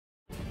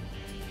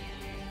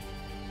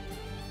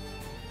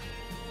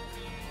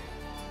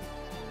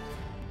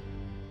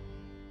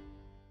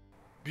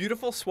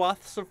Beautiful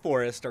swaths of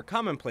forest are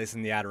commonplace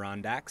in the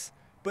Adirondacks,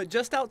 but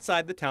just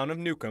outside the town of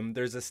Newcomb,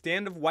 there's a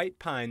stand of white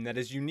pine that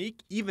is unique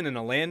even in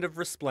a land of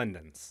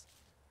resplendence.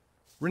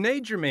 Renee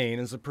Germain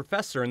is a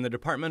professor in the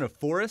Department of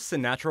Forests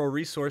and Natural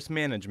Resource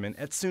Management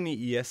at SUNY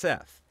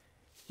ESF.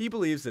 He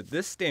believes that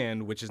this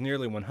stand, which is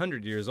nearly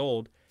 100 years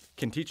old,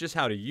 can teach us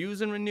how to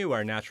use and renew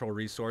our natural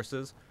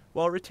resources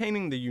while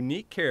retaining the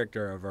unique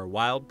character of our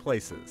wild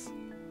places.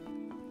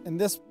 And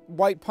this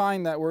white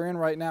pine that we're in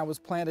right now was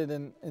planted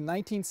in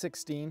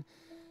 1916,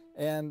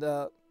 and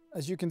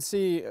as you can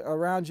see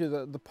around you,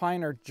 the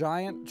pine are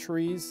giant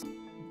trees,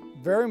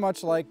 very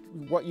much like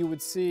what you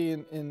would see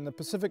in the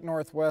Pacific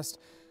Northwest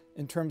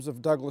in terms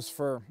of Douglas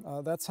fir.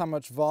 That's how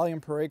much volume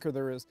per acre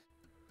there is.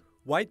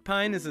 White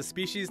pine is a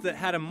species that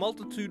had a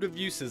multitude of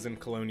uses in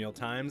colonial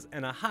times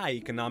and a high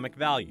economic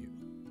value.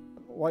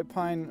 White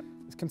pine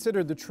is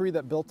considered the tree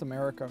that built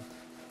America.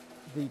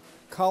 The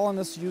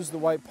colonists used the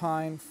white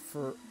pine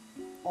for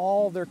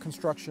all their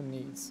construction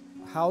needs.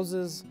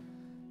 Houses,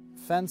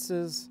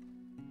 fences,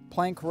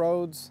 plank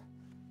roads,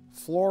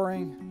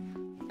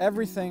 flooring,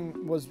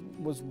 everything was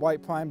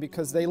white pine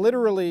because they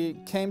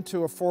literally came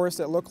to a forest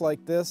that looked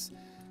like this.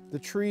 The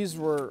trees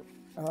were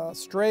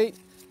straight,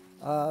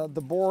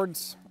 the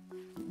boards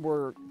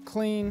were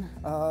clean,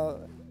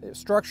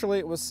 structurally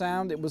it was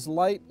sound, it was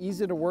light,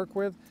 easy to work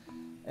with,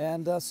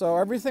 and so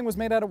everything was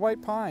made out of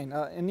white pine.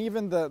 And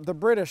even the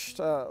British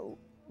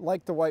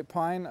liked the white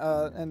pine,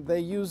 and they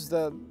used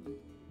the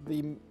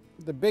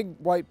big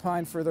white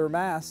pine for their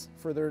masts,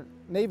 for their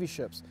Navy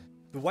ships.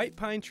 The white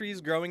pine trees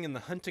growing in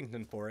the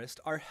Huntington Forest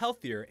are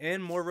healthier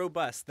and more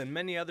robust than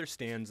many other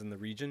stands in the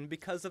region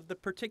because of the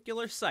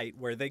particular site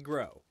where they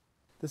grow.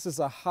 This is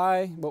a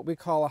high, what we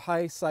call a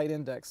high site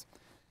index,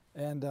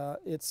 and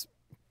it's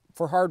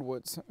for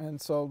hardwoods.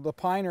 And so the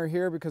pine are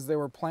here because they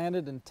were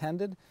planted and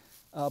tended,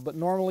 but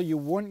normally you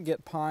wouldn't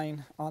get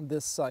pine on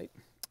this site.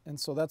 And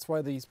so that's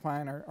why these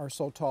pine are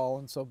so tall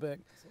and so big,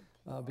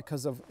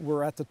 because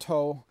we're at the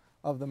toe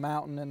of the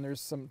mountain and there's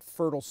some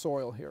fertile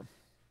soil here.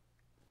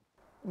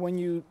 When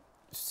you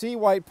see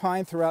white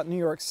pine throughout New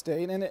York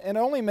State, and it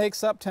only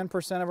makes up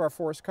 10% of our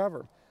forest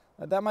cover.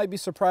 That might be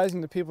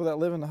surprising to people that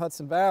live in the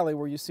Hudson Valley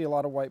where you see a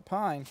lot of white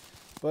pine,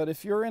 but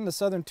if you're in the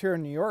southern tier of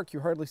New York,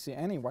 you hardly see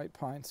any white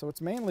pine. So it's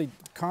mainly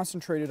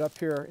concentrated up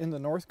here in the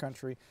North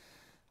Country.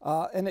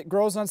 And it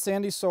grows on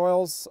sandy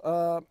soils,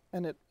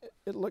 and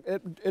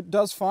it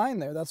does fine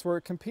there. That's where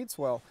it competes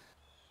well.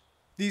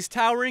 These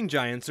towering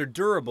giants are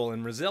durable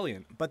and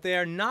resilient, but they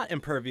are not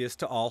impervious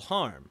to all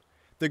harm.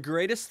 The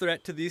greatest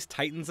threat to these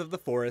titans of the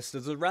forest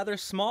is a rather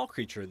small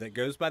creature that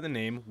goes by the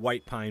name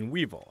white pine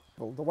weevil.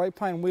 Well, the white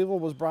pine weevil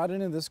was brought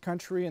into this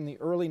country in the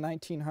early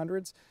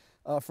 1900s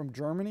from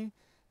Germany,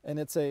 and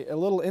it's a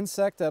little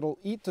insect that'll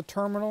eat the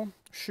terminal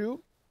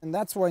shoot, and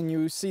that's when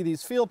you see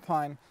these field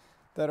pine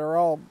that are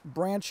all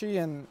branchy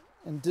and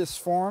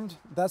disformed.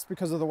 That's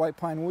because of the white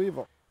pine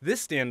weevil. This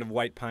stand of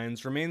white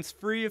pines remains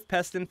free of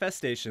pest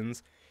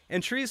infestations,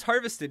 and trees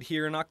harvested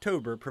here in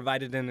October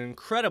provided an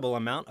incredible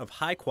amount of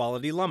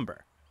high-quality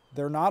lumber.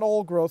 They're not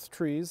old growth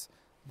trees.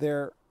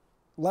 They're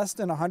less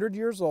than 100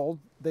 years old.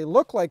 They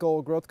look like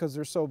old growth because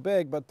they're so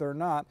big, but they're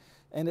not.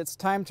 And it's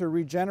time to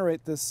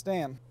regenerate this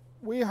stand.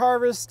 We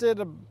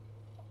harvested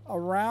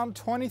around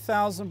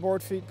 20,000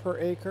 board feet per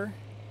acre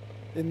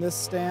in this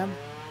stand,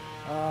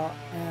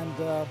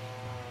 and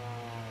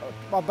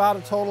about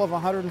a total of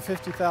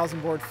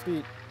 150,000 board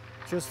feet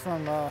just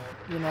from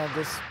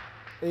this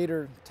 8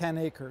 or 10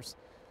 acres.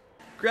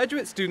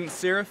 Graduate student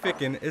Sarah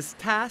Ficken is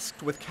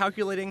tasked with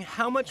calculating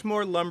how much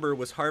more lumber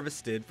was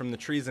harvested from the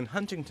trees in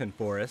Huntington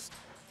Forest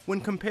when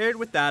compared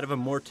with that of a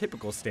more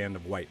typical stand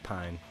of white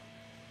pine.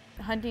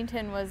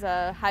 Huntington was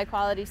a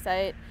high-quality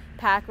site.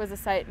 Pack was a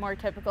site more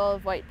typical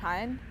of white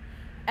pine.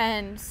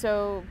 And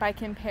so by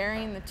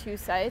comparing the two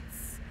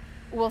sites,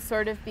 we'll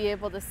sort of be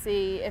able to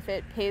see if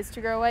it pays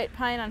to grow white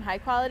pine on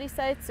high-quality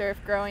sites or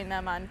if growing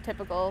them on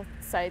typical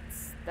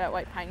sites that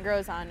white pine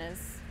grows on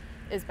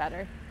is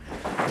better.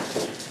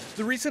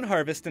 The recent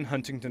harvest in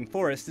Huntington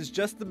Forest is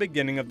just the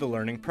beginning of the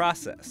learning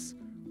process.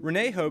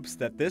 Renee hopes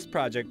that this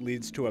project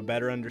leads to a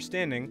better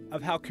understanding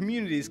of how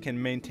communities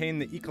can maintain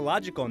the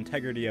ecological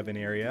integrity of an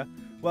area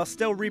while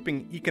still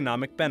reaping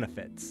economic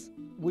benefits.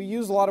 We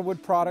use a lot of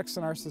wood products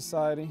in our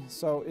society,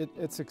 so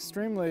it's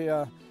extremely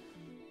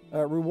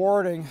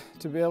rewarding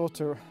to be able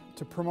to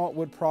promote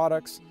wood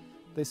products.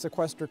 They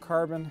sequester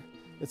carbon.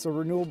 It's a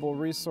renewable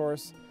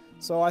resource.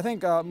 So I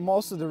think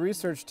most of the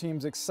research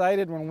team's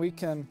excited when we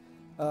can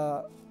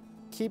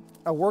keep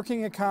a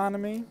working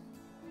economy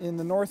in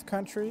the North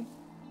Country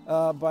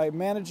by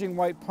managing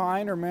white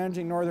pine or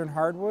managing northern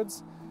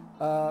hardwoods,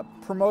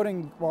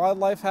 promoting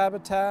wildlife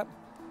habitat,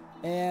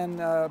 and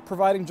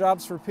providing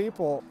jobs for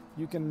people.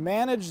 You can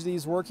manage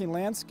these working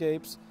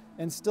landscapes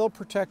and still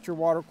protect your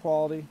water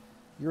quality,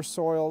 your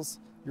soils,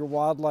 your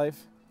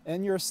wildlife,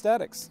 and your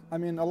aesthetics. I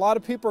mean, a lot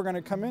of people are going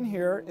to come in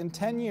here in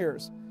 10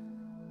 years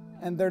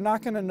and they're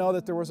not going to know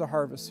that there was a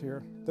harvest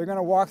here. They're going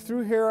to walk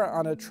through here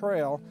on a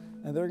trail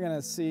and they're going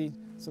to see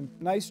some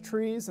nice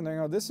trees and they're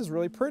going to go, this is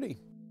really pretty.